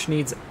 which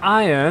needs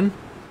iron,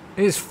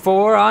 is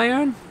 4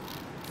 iron?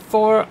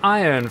 4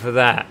 iron for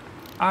that.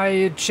 Are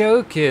you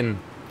joking?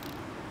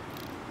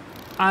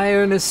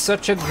 Iron is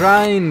such a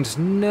grind.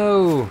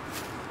 No.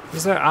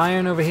 Is there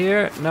iron over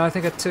here? No, I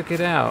think I took it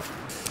out.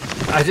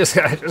 I just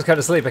got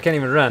to sleep. I can't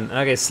even run.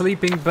 Okay,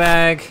 sleeping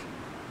bag.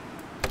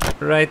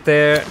 Right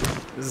there.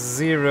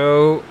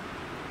 0.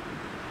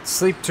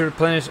 Sleep to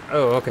replenish.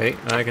 Oh, okay.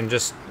 I can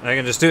just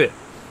do it.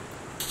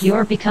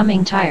 You're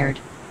becoming tired.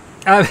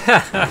 Well,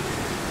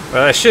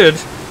 I should.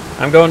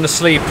 I'm going to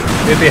sleep.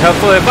 It'd be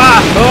helpful if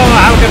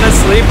how can I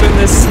sleep in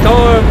this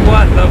storm?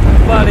 What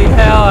the bloody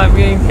hell? I'm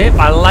getting hit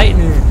by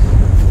lightning.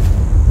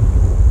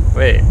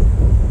 Wait.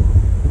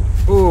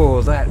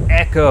 Ooh, that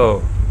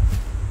echo.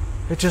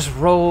 It just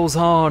rolls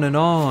on and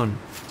on.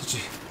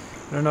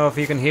 I don't know if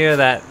you can hear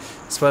that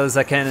as well as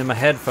I can in my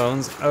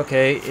headphones.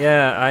 Okay,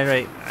 yeah,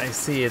 I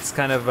see. It's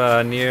kind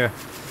of near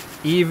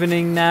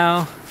evening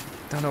now.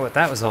 Don't know what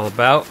that was all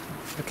about.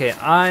 Okay,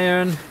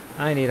 iron.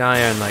 I need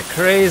iron like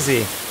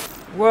crazy.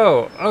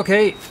 Whoa,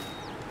 okay.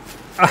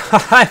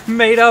 I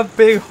made a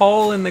big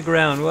hole in the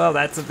ground. Well,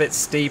 that's a bit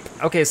steep.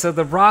 Okay, so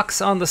the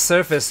rocks on the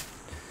surface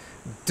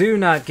do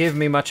not give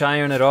me much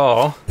iron at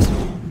all.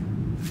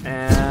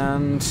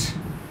 And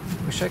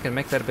wish I could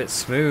make that a bit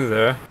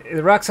smoother.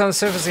 The rocks on the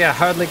surface, yeah,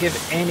 hardly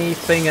give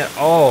anything at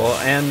all.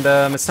 And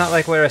it's not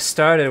like where I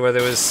started where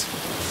there was,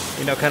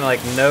 you know, kind of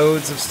like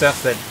nodes of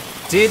stuff that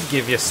did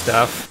give you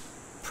stuff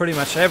pretty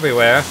much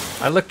everywhere.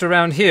 I looked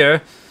around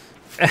here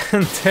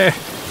and there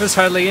was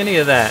hardly any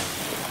of that,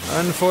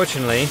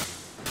 unfortunately.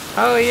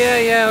 Oh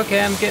yeah,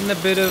 okay, I'm getting a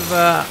bit of,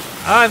 oh,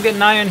 I'm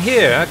getting iron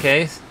here,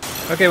 okay.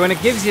 Okay, when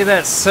it gives you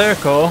that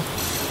circle,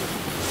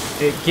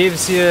 it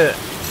gives you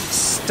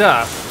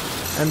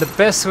stuff. And the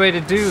best way to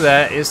do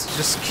that is to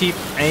just keep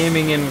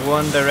aiming in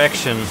one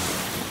direction.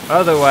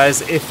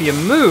 Otherwise, if you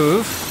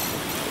move,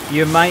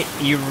 you might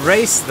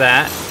erase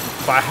that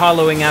by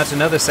hollowing out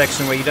another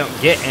section where you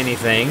don't get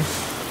anything.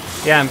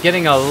 Yeah, I'm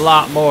getting a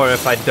lot more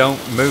if I don't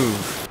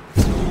move.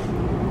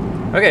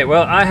 Okay,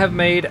 well, I have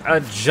made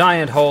a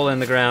giant hole in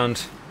the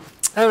ground.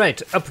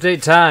 Alright,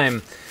 update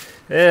time.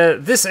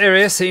 This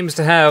area seems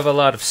to have a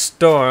lot of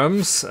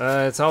storms.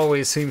 It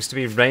always seems to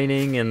be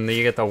raining and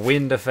you get the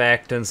wind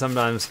effect and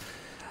sometimes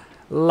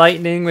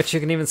lightning, which you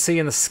can even see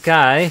in the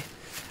sky.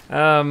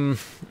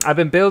 I've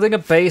been building a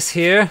base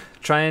here,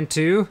 trying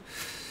to.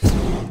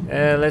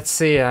 Let's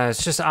see,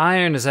 it's just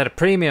iron is at a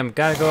premium.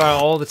 Gotta go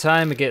out all the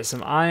time to get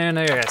some iron.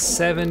 I got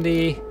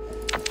 70.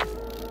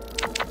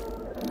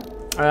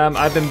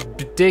 I've been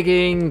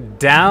digging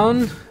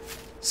down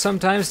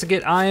sometimes to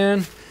get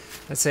iron.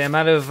 Let's see, I'm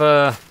out of,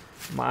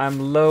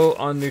 I'm low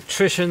on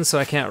nutrition, so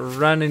I can't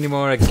run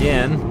anymore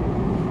again.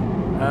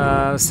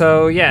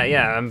 So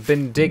yeah, I've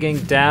been digging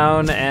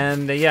down,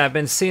 and yeah, I've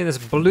been seeing this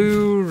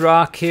blue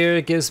rock here.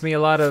 It gives me a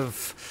lot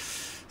of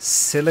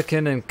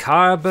silicon and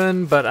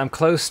carbon, but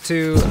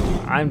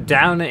I'm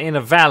down in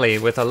a valley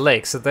with a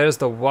lake, so there's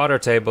the water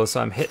table,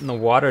 so I'm hitting the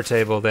water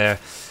table there.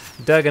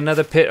 Dug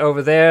another pit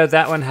over there.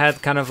 That one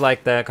had kind of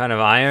like that kind of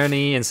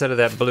irony. Instead of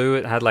that blue,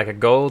 it had like a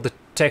gold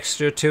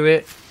texture to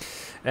it,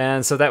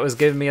 and so that was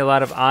giving me a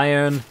lot of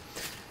iron.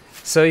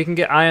 So you can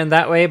get iron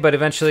that way, but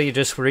eventually you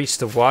just reach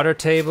the water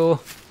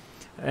table.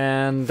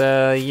 And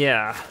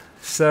yeah,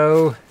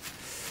 so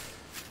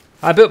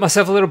I built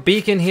myself a little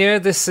beacon here.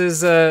 This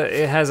is,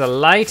 it has a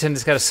light and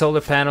it's got a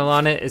solar panel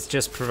on it. It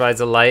just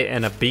provides a light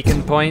and a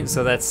beacon point.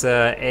 So that's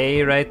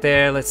A right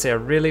there. Let's say I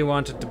really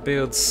wanted to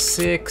build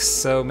 6,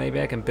 so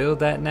maybe I can build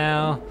that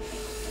now.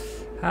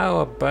 How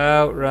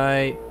about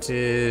right,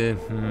 yeah,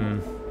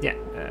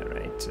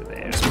 right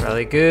there's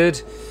probably good.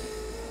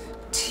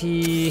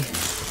 T.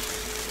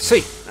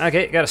 Sweet.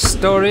 Okay, got a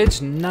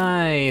storage.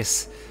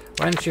 Nice.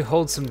 Why don't you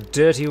hold some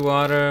dirty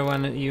water? Why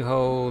don't you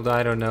hold,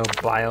 I don't know,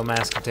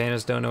 biomass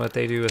containers? Don't know what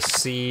they do. A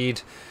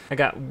seed. I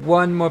got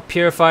one more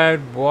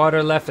purified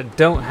water left. I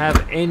don't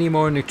have any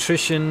more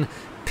nutrition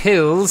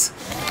pills.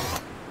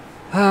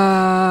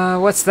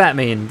 What's that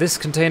mean? This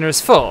container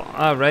is full.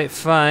 Alright,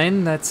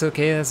 fine. That's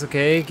okay, that's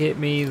okay. Get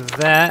me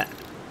that.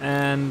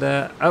 And,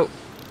 oh.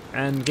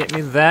 And get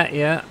me that,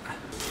 yeah.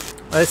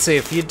 Let's see,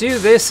 if you do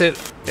this,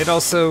 it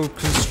also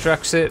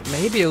constructs it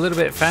maybe a little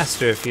bit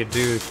faster if you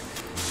do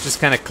just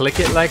kind of click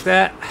it like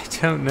that. I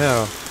don't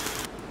know.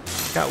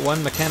 Got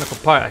one mechanical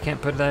part. I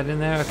can't put that in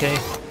there. Okay.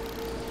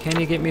 Can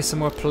you get me some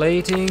more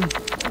plating?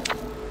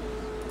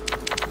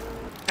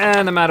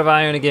 And I'm out of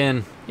iron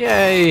again.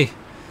 Yay!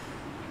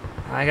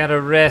 I gotta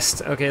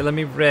rest. Okay, let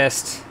me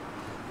rest.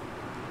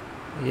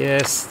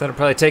 Yes, that'll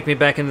probably take me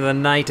back into the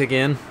night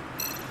again.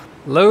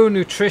 Low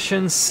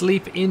nutrition,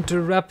 sleep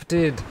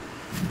interrupted.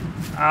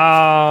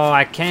 Oh,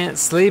 I can't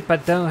sleep. I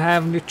don't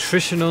have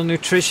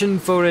nutrition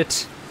for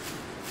it.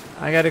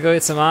 I gotta go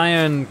get some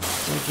iron.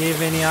 Can you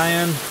give any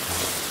iron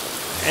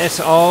at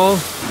all?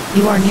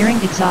 You are nearing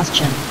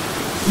exhaustion.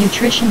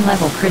 Nutrition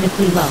level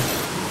critically low.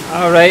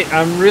 Alright,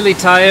 I'm really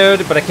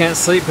tired, but I can't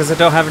sleep because I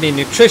don't have any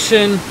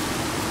nutrition.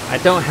 I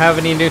don't have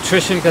any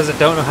nutrition because I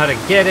don't know how to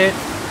get it.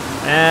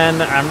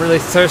 And I'm really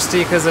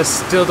thirsty because I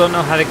still don't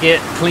know how to get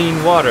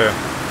clean water.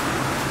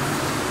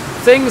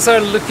 Things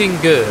are looking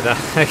good.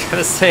 I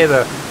gotta say,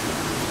 the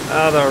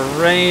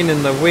rain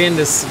and the wind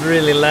is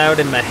really loud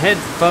in my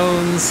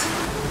headphones.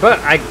 But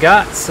I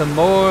got some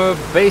more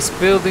base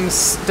building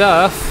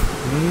stuff.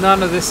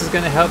 None of this is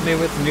gonna help me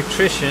with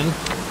nutrition.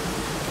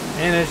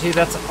 Energy,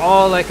 that's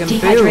all I can do.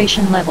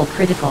 Dehydration level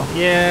critical.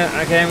 Yeah,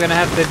 okay, I'm gonna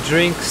have to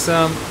drink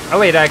some... Oh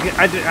wait, I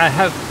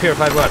have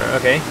purified water,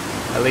 okay.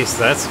 At least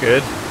that's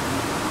good.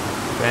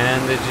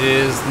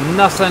 Bandages,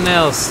 nothing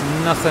else,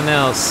 nothing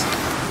else.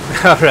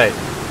 Alright,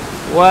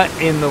 what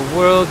in the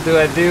world do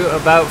I do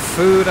about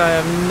food? I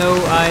have no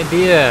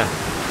idea.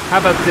 How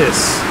about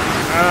this?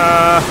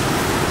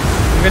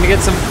 I'm gonna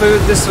get some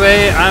food this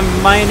way. I'm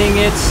mining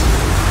it.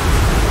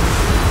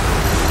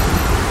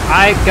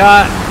 I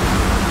got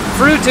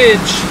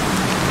fruitage.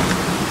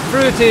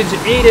 Fruitage,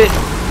 eat it.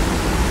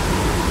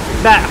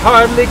 That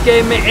hardly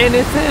gave me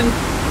anything.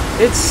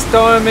 It's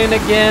storming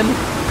again.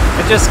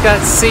 I just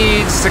got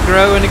seeds to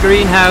grow in a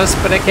greenhouse,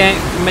 but I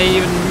can't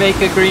even make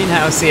a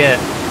greenhouse yet.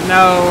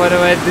 No, what do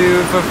I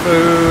do for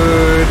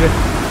food?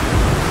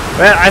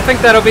 Well, I think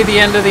that'll be the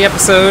end of the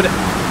episode.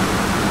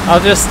 I'll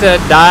just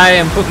die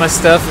and put my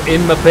stuff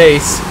in my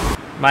base.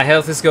 My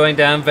health is going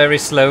down very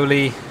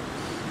slowly.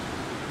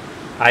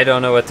 I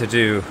don't know what to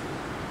do.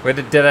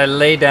 Did I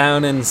lay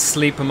down and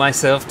sleep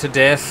myself to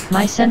death?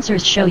 My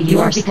sensors show you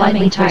are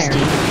slightly thirsty.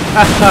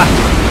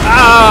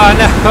 Oh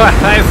no,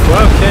 I've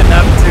woken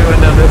up to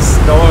another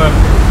storm.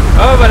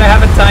 Oh, but I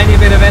have a tiny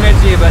bit of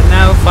energy, but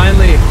now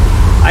finally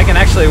I can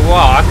actually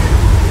walk.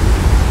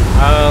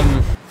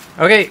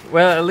 Okay,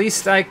 well at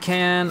least I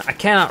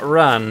cannot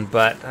run,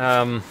 but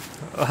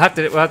we'll have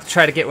to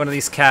try to get one of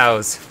these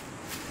cows.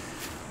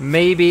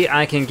 Maybe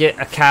I can get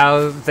a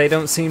cow. They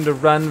don't seem to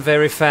run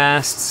very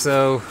fast,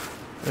 so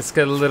let's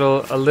get a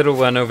little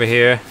one over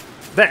here.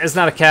 That is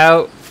not a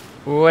cow,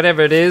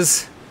 whatever it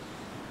is.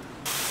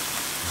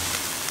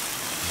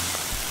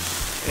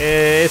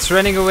 It's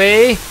running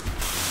away.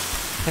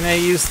 Can I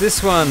use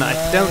this one? I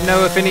don't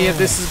know if any of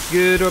this is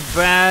good or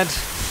bad.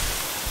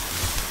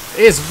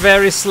 It's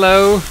very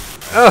slow.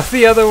 Oh,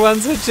 the other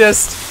ones are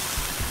just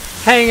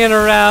hanging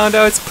around.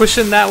 Oh, it's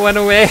pushing that one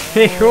away.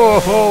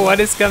 Whoa, what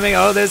is coming?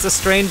 Oh, there's a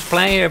strange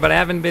plant here, but I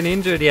haven't been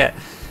injured yet.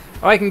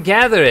 Oh, I can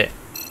gather it.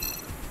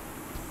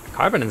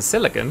 Carbon and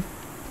silicon?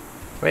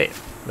 Wait,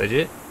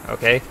 legit?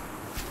 Okay.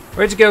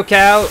 Where'd you go,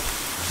 cow?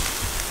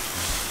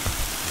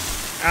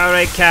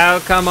 Alright, cow,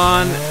 come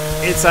on.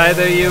 It's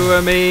either you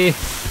or me.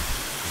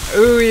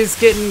 Ooh, he's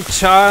getting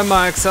char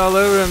marks all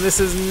over him. This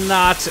is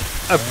not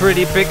a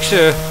pretty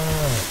picture.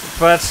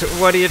 But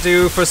what do you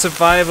do for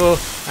survival?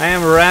 I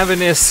am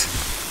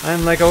ravenous.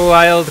 I'm like a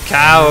wild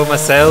cow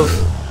myself.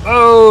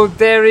 Oh,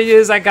 there he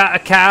is. I got a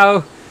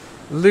cow.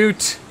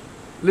 Loot.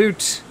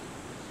 Loot.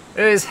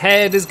 His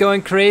head is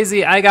going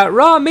crazy. I got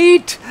raw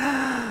meat.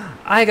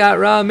 I got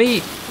raw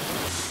meat.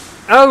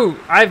 Oh,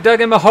 I've dug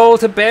him a hole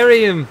to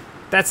bury him.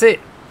 That's it.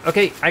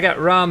 Okay, I got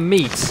raw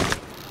meat.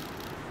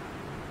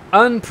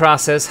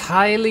 Unprocessed,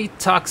 highly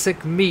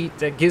toxic meat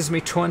that gives me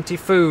 20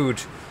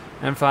 food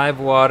and 5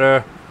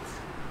 water.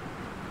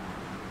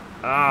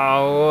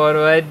 Oh, what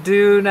do I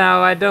do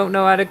now? I don't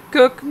know how to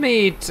cook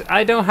meat.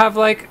 I don't have,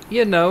 like,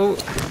 you know,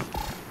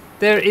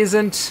 there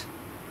isn't...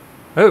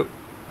 Oh,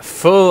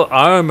 full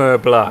armor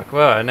block.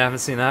 Wow, I haven't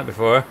seen that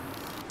before.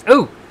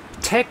 Oh,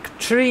 tech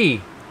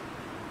tree.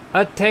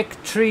 A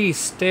tech tree,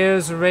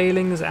 stairs,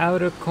 railings,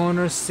 outer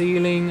corner,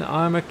 ceiling,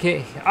 armor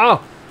kit.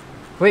 Oh,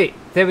 wait,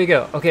 there we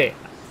go. Okay,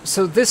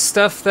 so this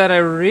stuff that I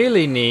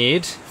really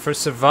need for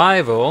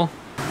survival.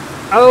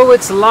 Oh,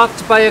 it's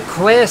locked by a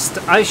quest.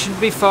 I should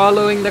be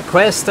following the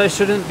quest. I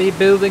shouldn't be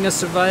building a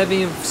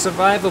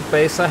survival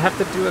base. I have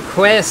to do a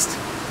quest.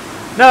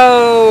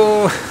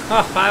 No!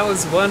 Oh, I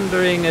was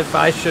wondering if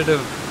I should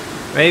have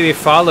maybe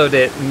followed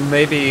it, and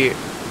maybe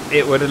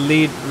it would have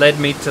led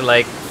me to,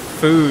 like,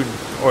 food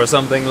or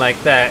something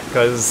like that,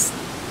 because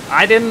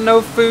I didn't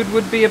know food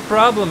would be a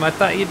problem. I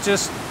thought you'd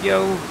just,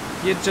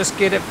 you'd just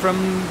get it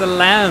from the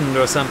land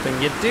or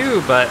something. You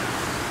do, but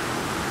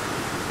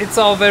it's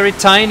all very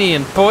tiny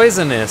and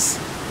poisonous.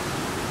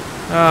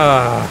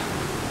 Ah.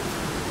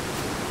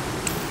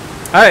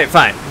 Alright,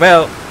 fine.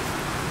 Well,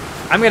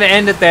 I'm gonna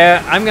end it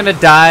there. I'm gonna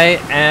die,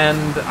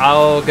 and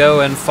I'll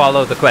go and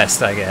follow the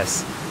quest, I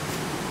guess,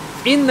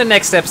 in the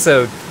next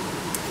episode.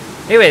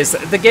 Anyways,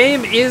 the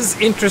game is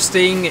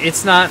interesting.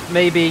 It's not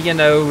maybe, you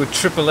know,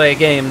 AAA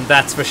game,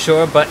 that's for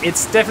sure, but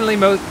it's definitely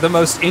the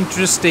most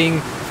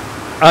interesting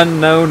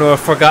unknown or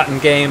forgotten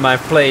game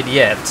I've played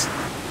yet.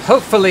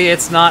 Hopefully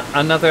it's not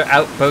another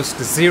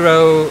Outpost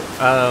Zero,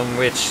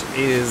 which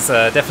is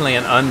definitely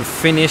an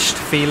unfinished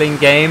feeling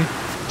game.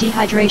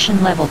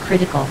 Dehydration level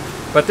critical.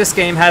 But this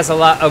game has a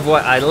lot of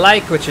what I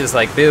like, which is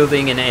like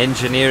building and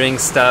engineering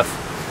stuff.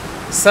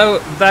 So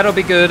that'll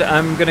be good.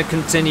 I'm going to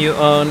continue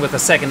on with the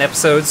second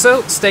episode,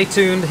 so stay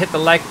tuned, hit the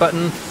like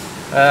button,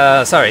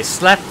 Sorry,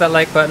 slap that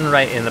like button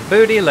right in the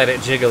booty, let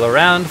it jiggle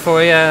around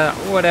for you,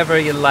 whatever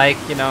you like,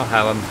 you know,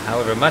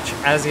 however much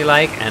as you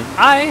like, and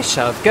I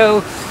shall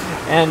go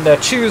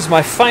and choose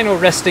my final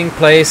resting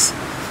place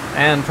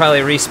and probably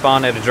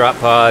respawn at a drop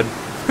pod.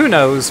 Who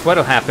knows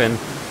what'll happen?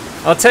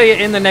 I'll tell you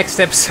in the next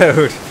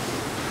episode.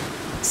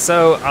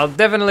 So I'll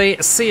definitely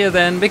see you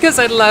then, because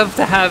I'd love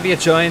to have you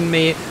join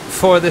me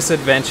for this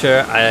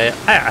adventure.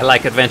 I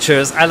like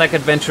adventures, I like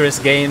adventurous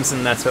games,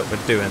 and that's what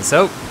we're doing.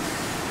 So,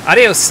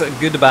 adios,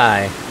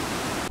 goodbye.